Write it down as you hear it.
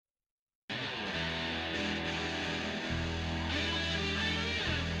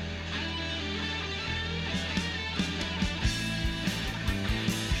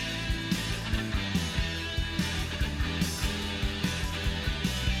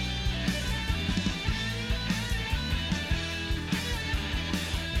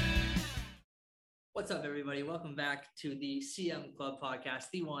What's up, everybody? Welcome back to the CM Club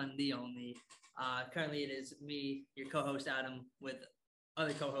podcast, the one, the only. Currently, it is me, your co-host Adam, with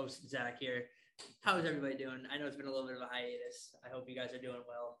other co-host Zach here. How is everybody doing? I know it's been a little bit of a hiatus. I hope you guys are doing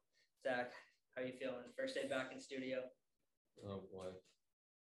well. Zach, how are you feeling? First day back in studio. Oh boy,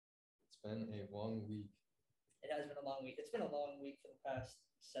 it's been a long week. It has been a long week. It's been a long week for the past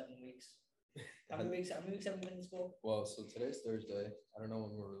 7 weeks. How many weeks have we been in school? Well, so today's Thursday. I don't know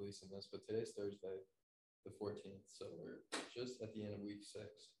when we're releasing this, but today's Thursday, the 14th. So we're just at the end of week 6.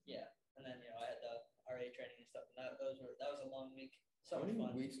 Yeah, and then I had the RA training and stuff, and that was a long week. So How many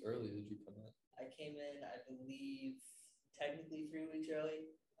fun. weeks early did you come in? I came in, I believe, technically 3 weeks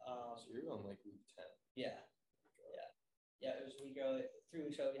early. So you're on like week 10. Yeah, it was a week early. 3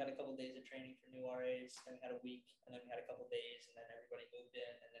 weeks early. We had a couple of days of training for new RAs, then we had a week, and then we had a couple of days, and then everybody moved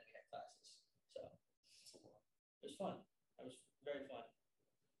in, and then we had classes. So it was fun. It was very fun.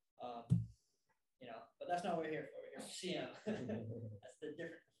 But that's not what we're here for. We're here for CM. That's the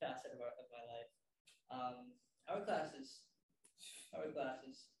different facet of my life. Our classes.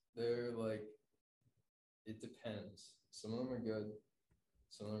 They're like, it depends. Some of them are good.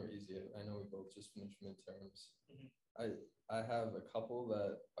 Some of them are easy. I know we both just finished midterms. Mm-hmm. I have a couple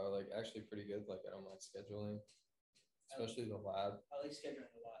that are like actually pretty good. Like I don't mind scheduling, especially the lab. I like scheduling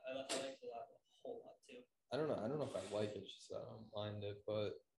a lot. I like the lab a whole lot too. I don't know if I like it, just that I don't mind it.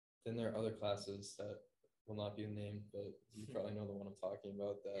 But then there are other classes that will not be named, but you probably know the one I'm talking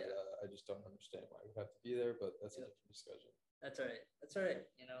about. That I just don't understand why we have to be there, but that's a different discussion. That's all right.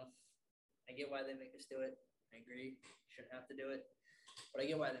 I get why they make us do it. I agree. Shouldn't have to do it, but I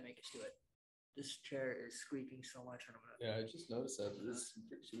get why they make us do it. This chair is squeaking so much. Yeah, I just noticed that. This is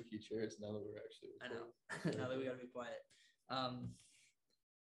pretty squeaky chairs now that we're actually recording. I know. Now that we gotta be quiet.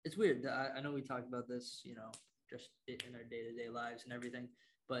 It's weird. I know we talked about this, just in our day-to-day lives and everything.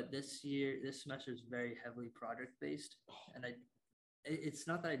 But this semester is very heavily project-based, and it's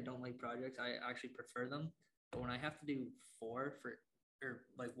not that I don't like projects. I actually prefer them. But when I have to do 4 or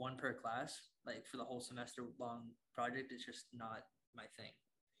like 1 per class, like for the whole semester long project, it's just not my thing.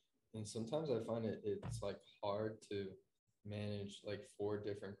 And sometimes I find it's like hard to manage like 4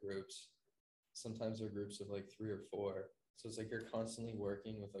 different groups. Sometimes they're groups of like 3 or 4. So it's like you're constantly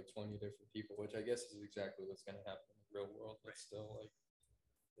working with like 20 different people, which I guess is exactly what's going to happen in the real world. But still, like,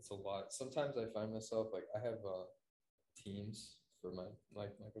 it's a lot. Sometimes I find myself like I have teams for my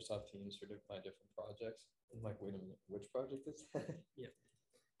like Microsoft Teams for my different projects. I'm like, wait a minute, which project is that?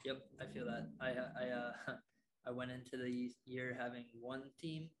 Yep, I feel that. I went into the year having 1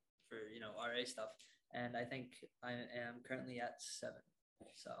 team for RA stuff, and I think I am currently at 7.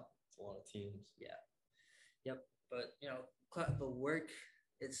 So it's a lot of teams. Yeah. Yep. But the work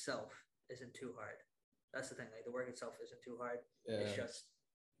itself isn't too hard. That's the thing. Like the work itself isn't too hard. Yeah. It's just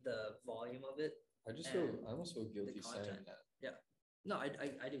the volume of it. I almost feel guilty saying that. Yeah. No, I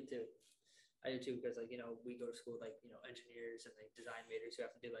do too. I do too, because we go to school with engineers and design majors who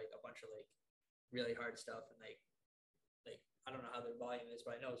have to do a bunch of really hard stuff, and I don't know how their volume is,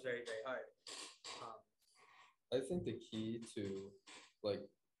 but I know it's very, very hard. I think the key to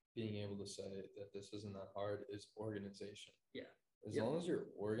being able to say that this isn't that hard is organization. Yeah. As long as you're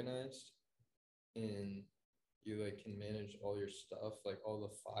organized and you can manage all your stuff, all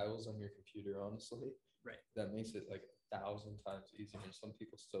the files on your computer, honestly. Right. That makes it 1,000 times easier. And some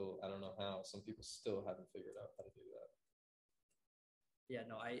people still, I don't know how, some people still haven't figured out how to do that. Yeah,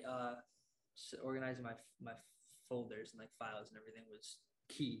 no, organizing my folders and files and everything was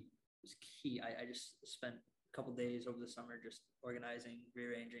key. I just spent a couple days over the summer just organizing,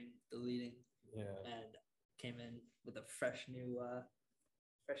 rearranging, deleting. Yeah. And came in with a fresh new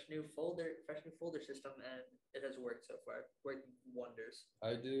folder system, and it has worked so far. Worked wonders.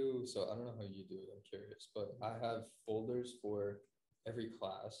 I do. So I don't know how you do it. I'm curious, but I have folders for every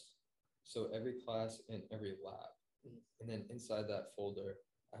class. So every class and every lab. Mm-hmm. And then inside that folder,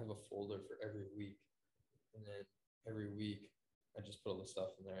 I have a folder for every week. And then every week, I just put all the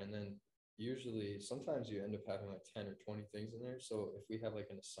stuff in there. And then usually, sometimes you end up having 10 or 20 things in there. So if we have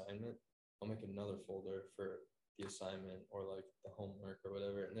an assignment, I'll make another folder for the assignment or the homework or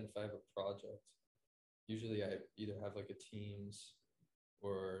whatever. And then if I have a project, usually I either have a Teams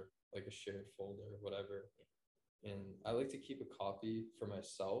or a shared folder, whatever. And I like to keep a copy for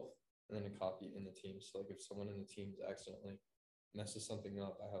myself and then a copy in the team. So if someone in the teams accidentally messes something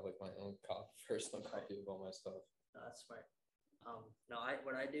up, I have my own personal copy of all my stuff. No, that's smart.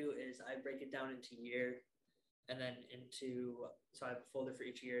 What I do is I break it down into year, and then so I have a folder for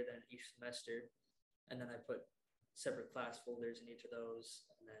each year, then each semester, and then I put separate class folders in each of those,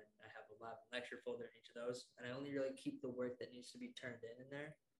 and then I have a lab and lecture folder in each of those, and I only really keep the work that needs to be turned in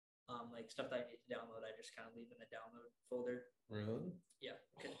there. Like stuff that I need to download, I just kind of leave in the download folder. Really? Yeah.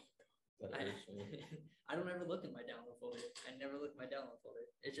 That I, hurts me. I don't ever look in my download folder. I never look in my download folder.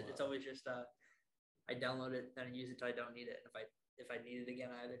 It's Wow. always just I download it, then I use it till I don't need it. And if I need it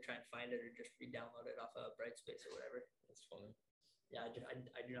again, I either try and find it or just re-download it off of Brightspace or whatever. That's funny. Yeah, I do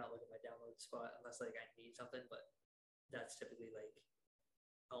not look at my download spot unless like I need something, but that's typically like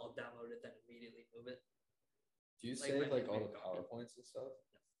I'll download it then immediately move it. Do you Like save my- like all my the copy. PowerPoints and stuff?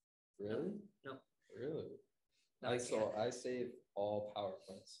 Really? No. Really? No, I can't. I save all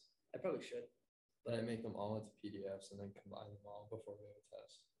PowerPoints. I probably should. But I make them all into PDFs and then combine them all before we have a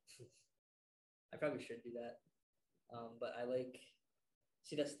test. I probably should do that. But I like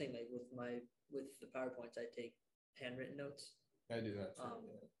see that's the thing, like with the PowerPoints I take handwritten notes. I do that too.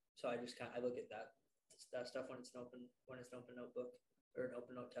 Yeah. So I just I look at that stuff when it's an open notebook or an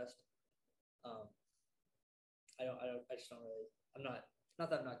open note test. I just don't really I'm not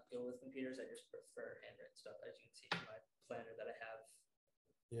that I'm not good with computers, I just prefer handwritten stuff, as you can see in my planner that I have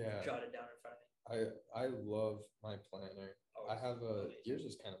jotted down in front of me. I love my planner. Oh, I have amazing. yours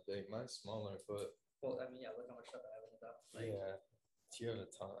is kind of big, mine's smaller, but Well, I mean, yeah, look how much stuff I have in the top. Like, yeah, you have a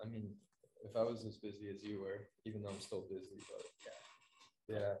ton. I mean, if I was as busy as you were, even though I'm still busy, but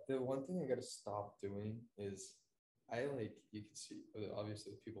yeah. The one thing I gotta stop doing is I you can see,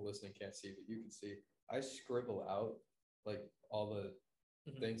 obviously people listening can't see, but you can see I scribble out like all the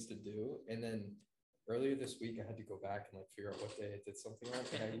things to do, and then earlier this week I had to go back and like figure out what day I did something on,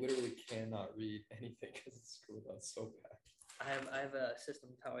 and I literally cannot read anything because it's scribbled out so bad. I have a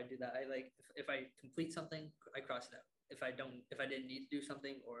system of how I do that. I like if I complete something, I cross it out. If I didn't need to do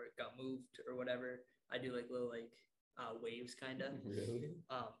something or it got moved or whatever, I do like little waves kind of. Really?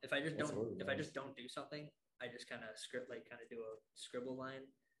 If I just That's don't do something, I just kind of do a scribble line,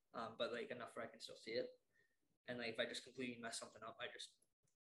 but like enough where I can still see it. And like if I just completely mess something up, I just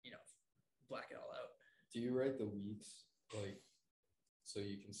black it all out. Do you write the weeks like so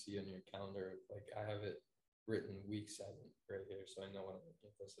you can see on your calendar? Like I have it written week 7 right here, so I know when I'm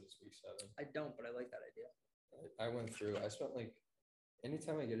looking at this, it's week 7. I don't, but I like that idea. I went through. I spent like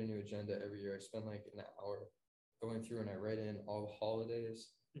anytime I get a new agenda every year, I spend like an hour going through and I write in all the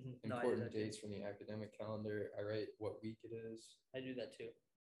holidays, important dates from the academic calendar. I write what week it is. I do that too.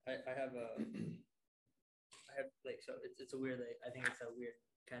 I have like so it's a weird I think it's a weird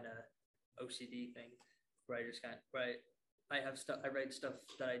kind of OCD thing where I just I have stuff I write stuff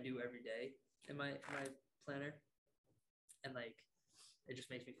that I do every day in my planner, and like it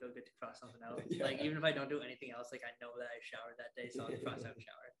just makes me feel good to cross something out. Yeah. Like even if I don't do anything else, like I know that I showered that day, so I'll cross out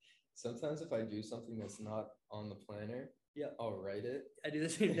shower. Sometimes if I do something that's not on the planner, I'll write it. I do the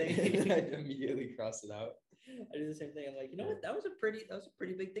same thing. I immediately cross it out. I do the same thing. I'm like, you know what? That was a pretty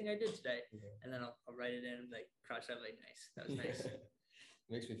big thing I did today. Yeah. And then I'll write it in, like cross out, like nice. That was nice.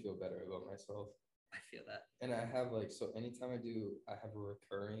 Makes me feel better about myself. I feel that. And I have so anytime I have a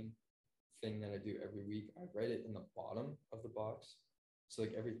recurring thing that I do every week. I write it in the bottom of the box. So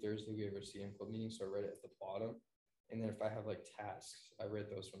like every Thursday we have our CM club meeting, so I write it at the bottom. And then if I have like tasks, I write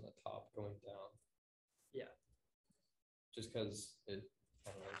those from the top going down. Yeah. Just because I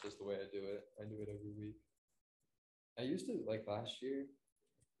don't know, it's just the way I do it. I do it every week. I used to like last year.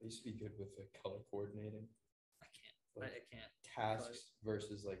 I used to be good with like color coordinating. I can't. Like, I can't. tasks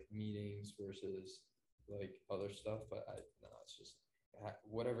versus like meetings versus like other stuff, but it's just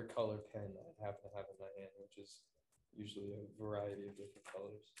whatever color pen I happen to have in my hand, which is usually a variety of different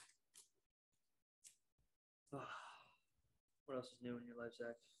colors. What else is new in your life,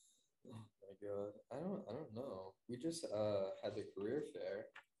 Zach? Oh my god, I don't know. We just had the career fair.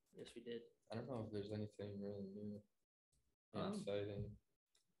 Yes, we did. I don't know if there's anything really new and exciting.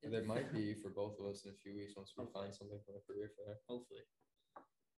 There might be for both of us in a few weeks once we find something from the career fair. Hopefully.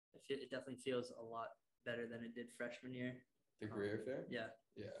 It definitely feels a lot better than it did freshman year. The career fair? Yeah.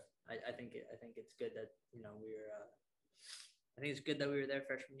 Yeah. I think it's good that we were. I think it's good that we were there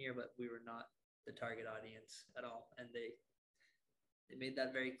freshman year, but we were not the target audience at all, and they made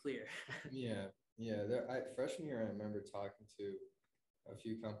that very clear. Yeah. Freshman year, I remember talking to a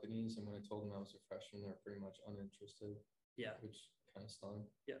few companies, and when I told them I was a freshman, they were pretty much uninterested. Yeah. Which kind of stung.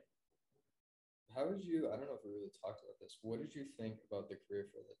 Yeah. How did you? I don't know if we really talked about this. What did you think about the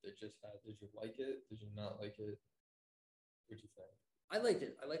career fair that they just had? Did you like it? Did you not like it? What did you think? I liked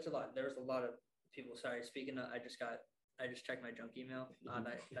it. I liked it a lot. There was a lot of people. Sorry, speaking of, I just checked my junk email.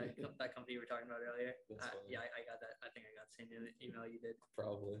 That company you were talking about earlier. Yeah, I got that. I think I got the same email you did.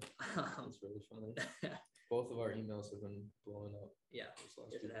 Probably. That's really funny. Both of our emails have been blowing up. Yeah.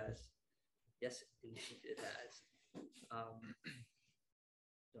 Yes, it has. Yes, indeed, it has.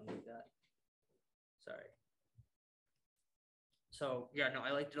 Don't need that. Sorry. So yeah, no,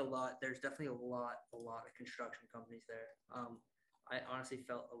 I liked it a lot. There's definitely a lot of construction companies there. I honestly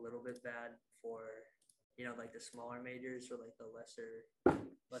felt a little bit bad for, like the smaller majors or like the less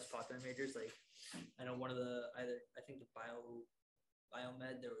popular majors. Like I know one of the I think the biomed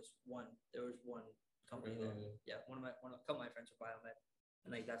there was one company there. Yeah, a couple of my friends are biomed,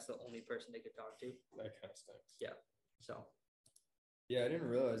 and like that's the only person they could talk to. That kind of stinks. Yeah. So. Yeah, I didn't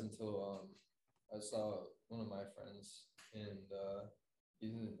realize until I saw one of my friends, and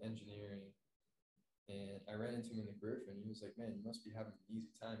he's in engineering, and I ran into him in the Griffin. He was like, "Man, you must be having an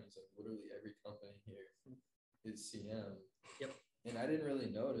easy time." He's like, "Literally every company here is CM." Yep. And I didn't really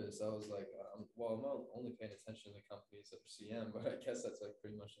notice. I was like, "Well, I'm not only paying attention to the companies that are CM, but I guess that's like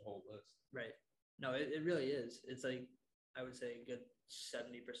pretty much the whole list." Right. No, it really is. It's like I would say a good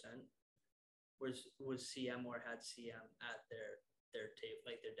 70% was CM or had CM at their tape,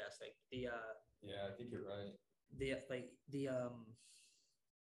 like their desk, like Yeah, I think you're right. the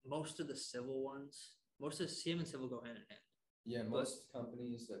most of the civil ones, most of the CM and civil go hand in hand. Yeah, most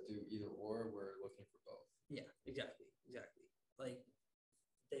companies that do either or were looking for both. Yeah, exactly. Like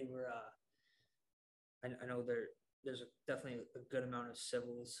they were. I know there's definitely a good amount of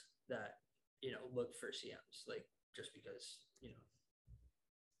civils that look for CMs, like just because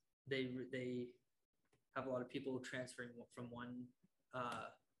they have a lot of people transferring from one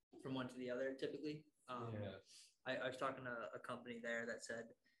to the other typically. Yeah. I was talking to a company there that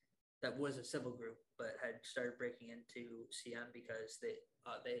said that was a civil group, but had started breaking into CM because they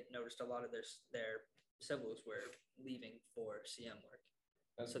noticed a lot of their civils were leaving for CM work.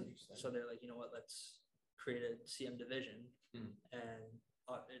 That's So they're like, you know what, let's create a CM division, and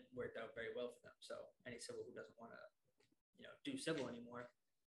it worked out very well for them. So any civil who doesn't want to, do civil anymore,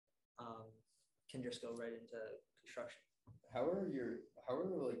 can just go right into construction. How are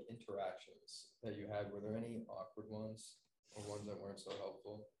like interactions that you had? Were there any awkward ones or ones that weren't so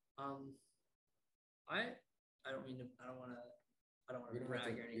helpful? I don't mean to. I don't want to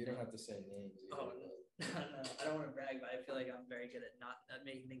brag or anything. We don't have to say names. Either, no, I don't want to brag, but I feel like I'm very good at not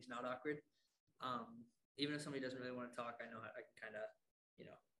making things not awkward. Even if somebody doesn't really want to talk, I know I can kind of,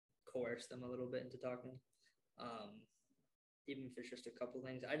 coerce them a little bit into talking. Even if it's just a couple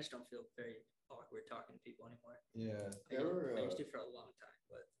things, I just don't feel very awkward talking to people anymore. Yeah, I used to for a long time,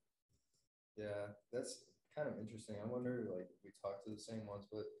 but yeah, that's kind of interesting. I wonder, like, we talked to the same ones,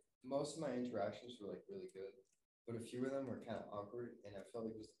 but most of my interactions were like really good, but a few of them were kind of awkward, and I felt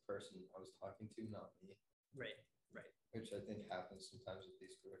like it was the person I was talking to, not me. Right. Which I think happens sometimes with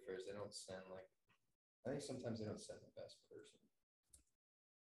these career fairs. They don't send like, I think sometimes they don't send the best person.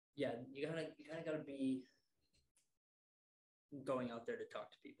 Yeah, you kind of gotta be going out there to talk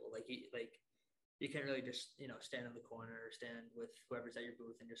to people. Like you can't really just stand in the corner or stand with whoever's at your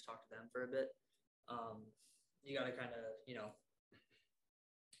booth and just talk to them for a bit. You gotta kind of you gotta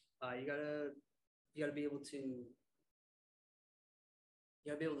be able to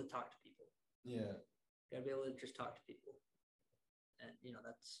talk to people. Yeah. You gotta be able to just talk to people, and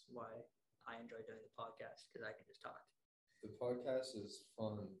that's why I enjoy doing the podcast, because I can just talk. The podcast is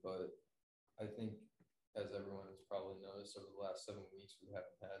fun, but I think, as everyone has probably noticed, over the last 7 weeks we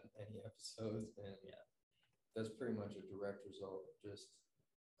haven't had any episodes, and yeah, that's pretty much a direct result of just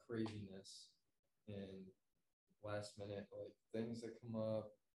craziness and last minute like things that come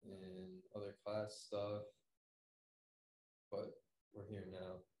up and other class stuff. But we're here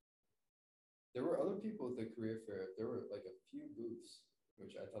now. There were other people at the career fair. There were like a few booths,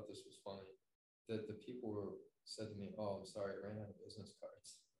 which I thought this was funny, that the people said to me, "Oh, I'm sorry, I ran out of business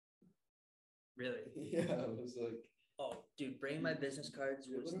cards." Really? Yeah, I was like, "Oh, dude, bringing my business cards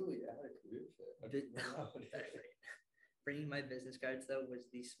was literally at a career fair." Bringing my business cards though was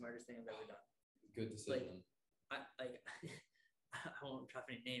the smartest thing I've ever done. Good decision. I won't drop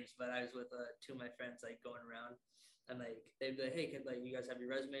any names, but I was with two of my friends like going around, and like they'd be like, "Hey, kid, like you guys have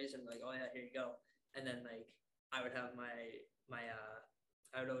your resumes?" And like, "Oh yeah, here you go." And then like I would have my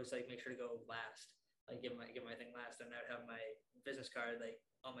I would always like make sure to go last, like give my thing last, and I would have my business card like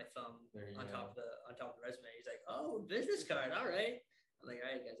on my thumb on top of the resume. He's like, "Oh, business card, all right." I'm like,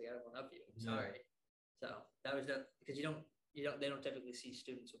 "All right, guys, I got one up you. Sorry." Yeah. So that was because they don't typically see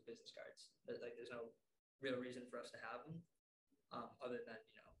students with business cards. Like there's no real reason for us to have them, other than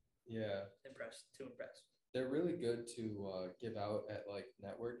impress. They're really good to give out at like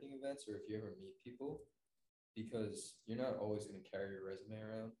networking events, or if you ever meet people, because you're not always going to carry your resume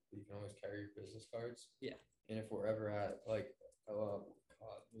around, but you can always carry your business cards. Yeah. And if we're ever at like, God,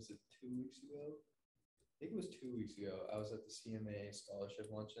 was it 2 weeks ago? I think it was 2 weeks ago. I was at the CMA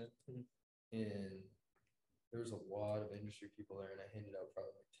scholarship luncheon, and there was a lot of industry people there, and I handed out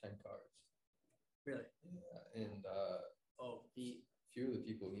probably like 10 cards. Really? Yeah, and few of the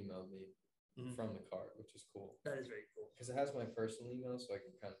people emailed me from the card, which is cool. That is very cool. Because it has my personal email, so I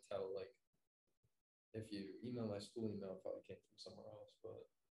can kind of tell, like, if you email my school email, it probably came from somewhere else. But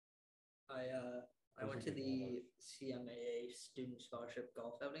I went to the CMAA Student Scholarship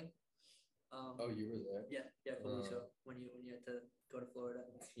Golf outing. Oh, you were there? Yeah, fully so. When you had to go to Florida.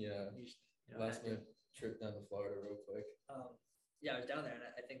 Yeah. Last minute trip down to Florida real quick. Yeah, I was down there, and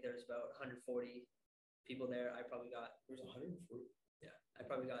I think there was about 140 people there. I probably got. There was 140. Yeah, I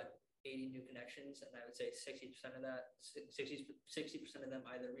probably got 80 new connections, and I would say 60% of that, 60% of them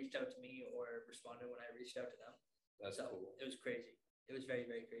either reached out to me or responded when I reached out to them. That's so cool. It was crazy. It was very,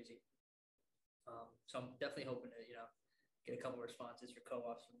 very crazy. So I'm definitely hoping to, get a couple of responses or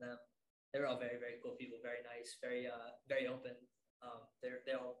co-ops from them. They were all very, very cool people, very nice, very, very open.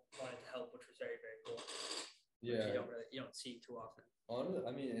 They all wanted to help, which was very, very cool. Yeah. You don't see too often. Honestly,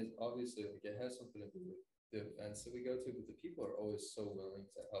 I mean, it's obviously like it has something to do with the events that we go to, but the people are always so willing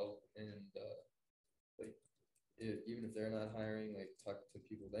to help, and like even if they're not hiring, like talk to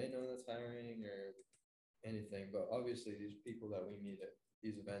people they know that's hiring or anything. But obviously, these people that we meet at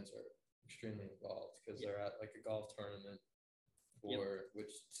these events are extremely involved because they're at like a golf tournament,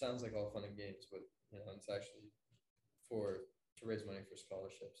 which sounds like all fun and games, but it's actually to raise money for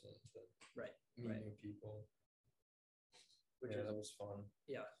scholarships and to meet new people. That was fun.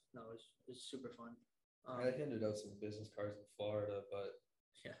 Yeah, no, it was super fun. I handed out some business cards in Florida, but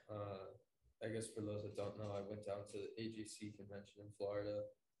I guess for those that don't know, I went down to the AGC convention in Florida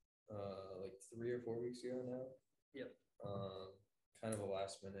like 3 or 4 weeks ago now. Yep. Kind of a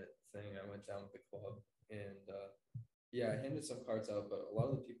last minute thing. I went down with the club, and I handed some cards out, but a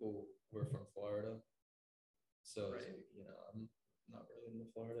lot of the people were from Florida, so it's like, I'm not really in the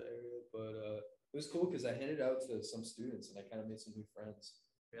Florida area, but it was cool because I handed out to some students, and I kind of made some new friends.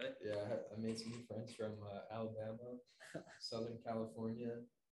 Really? Yeah, I made some new friends from Alabama, Southern California,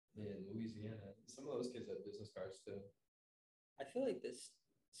 and Louisiana. Some of those kids have business cards too. I feel like this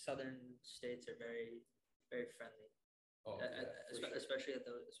southern states are very, very friendly. Oh, especially at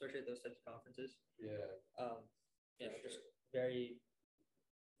those types of conferences. Yeah. Just very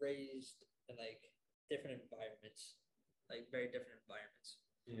raised in like different environments, like very different environments.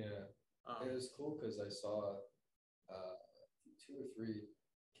 Yeah. It was cool because I saw 2 or 3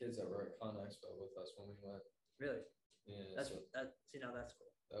 kids that were at Con Expo with us when we went. Really? Yeah. That's cool. That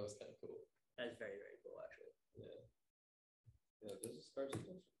was kind of cool. That is very, very cool, actually. Yeah. Yeah, business cards are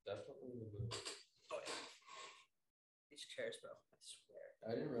definitely the move. Oh yeah. These chairs, bro. I swear.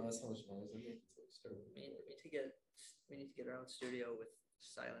 I didn't realize how much noise they make until we started. We need to get our own studio with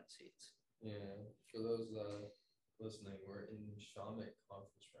silent seats. Yeah. For those listening, we're in Shamit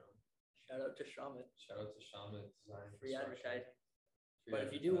conference room. Shout out to Shamit. Design. Free advertising. But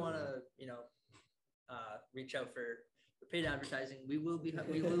if you do want to, reach out for paid advertising, we will be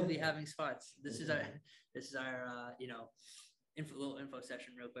having spots. This is our little info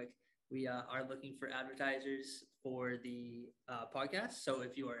session real quick. We are looking for advertisers for the podcast. So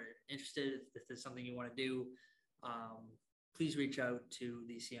if you are interested, if this is something you want to do, please reach out to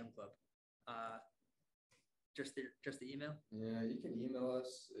the CM Club. Just the email? Yeah, you can email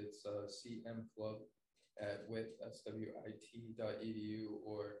us. It's cmclub@wit.edu,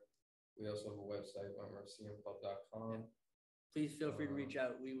 or we also have a website, wentworthcmclub.com. Yeah. Please feel free to reach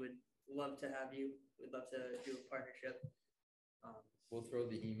out. We would love to have you. We'd love to do a partnership. We'll throw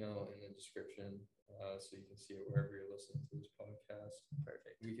the email in the description so you can see it wherever you're listening to this podcast.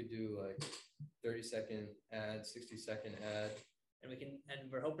 Perfect. We could do like 30-second ad, 60-second ad.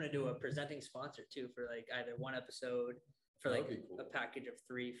 And we're hoping to do a presenting sponsor too for like either one episode for like cool. A package of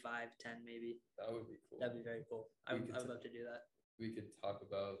 3, 5, 10 maybe. That would be cool. That'd be very cool. I would love to do that. We could talk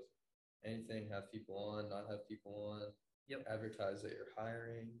about anything, have people on, not have people on. Yep. Advertise that you're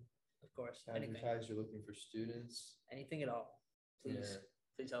hiring. Of course. Advertise you're looking for students. Anything at all. Please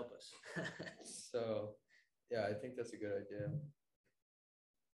help us. So, yeah, I think that's a good idea.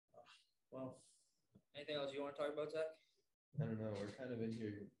 Well, anything else you want to talk about, Zach? I don't know. We're kind of in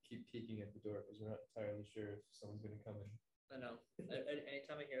here, keep peeking at the door because we're not entirely sure if someone's going to come in. I know.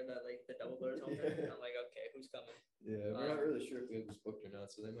 Anytime I hear that, like the double doors open, I'm like, okay, who's coming? Yeah, we're not really sure if we have this booked or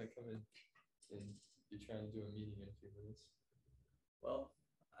not, so they might come in and be trying to do a meeting in a few minutes. Well,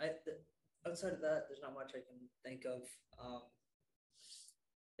 outside of that, there's not much I can think of.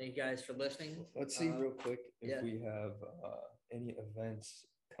 Thank you guys for listening. Let's see real quick if we have any events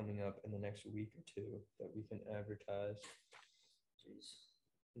coming up in the next week or 2 that we can advertise. Jeez.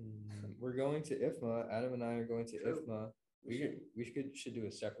 We're going to IFMA. Adam and I are going to IFMA. We should do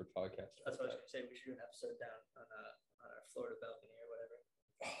a separate podcast. That's what I was gonna say. We should do an episode down on our Florida balcony or whatever.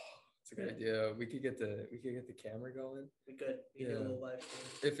 Oh, it's It's a good idea. We could get the camera going. We could. We could do a Yeah. little live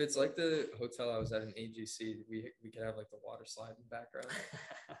stream. If it's like the hotel I was at in AGC, we could have like the water slide in the background.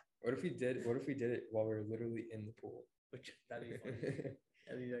 What if we did it while we were literally in the pool? Which that'd be funny.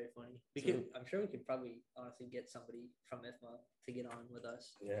 That'd be very funny. So- I'm sure we could probably honestly get somebody from IFMA to get on with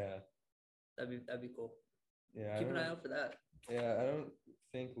us. Yeah. That'd be cool. Yeah. Keep an eye out for that. Yeah, I don't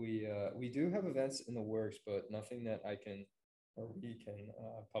think we do have events in the works, but nothing that I can or we can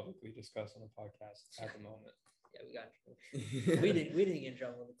publicly discuss on the podcast at the moment. Yeah, we got in trouble. We didn't get in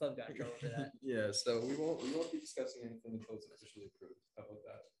trouble. The club got in trouble for that. Yeah, so we won't be discussing anything until it's officially approved. How about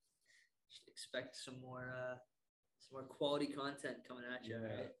that? Just expect some more quality content coming at you. Yeah.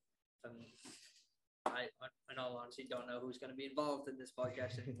 Right? I in all honesty don't know who's going to be involved in this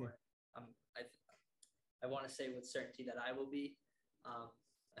podcast anymore. I want to say with certainty that I will be.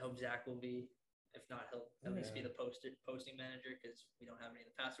 I hope Zach will be. If not, he'll at least be the posting manager because we don't have any of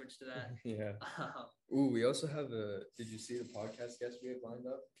the passwords to that. Yeah. Ooh, we also have did you see the podcast guest we have lined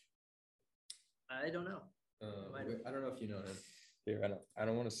up? I don't know. I don't know if you know him. Here, I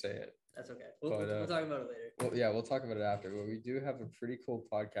don't want to say it. That's okay. We'll talk about it later. Well, yeah, we'll talk about it after. But we do have a pretty cool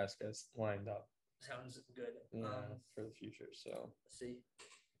podcast guest lined up. Sounds good. Yeah, for the future. So let's see.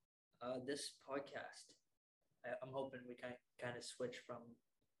 This podcast, I'm hoping we kind of switch from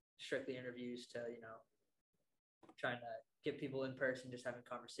strictly interviews to trying to get people in person, just having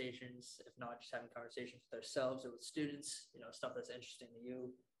conversations. If not, just having conversations with ourselves or with students. Stuff that's interesting to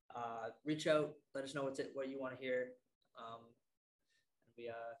you. Reach out. Let us know what you want to hear. And we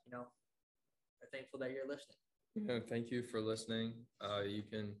are thankful that you're listening. Thank you for listening. You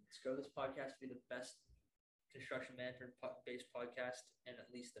can let's grow this podcast to be the best construction management based podcast in at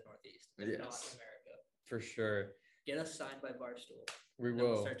least the Northeast, if not America. For sure. Get us signed by Barstool. We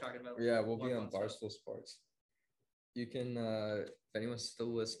will. We'll start talking about. Yeah, we'll be on Barstool Sports. You can, if anyone's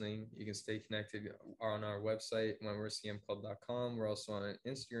still listening, you can stay connected on our website, wentworthcmclub.com. We're also on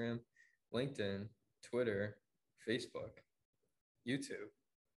Instagram, LinkedIn, Twitter, Facebook, YouTube.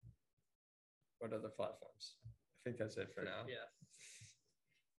 What other platforms? I think that's it for now. Yeah.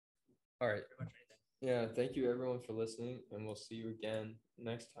 All right. Pretty much anything. Yeah, thank you everyone for listening, and we'll see you again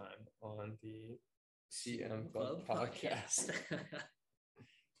next time on the CM Club podcast.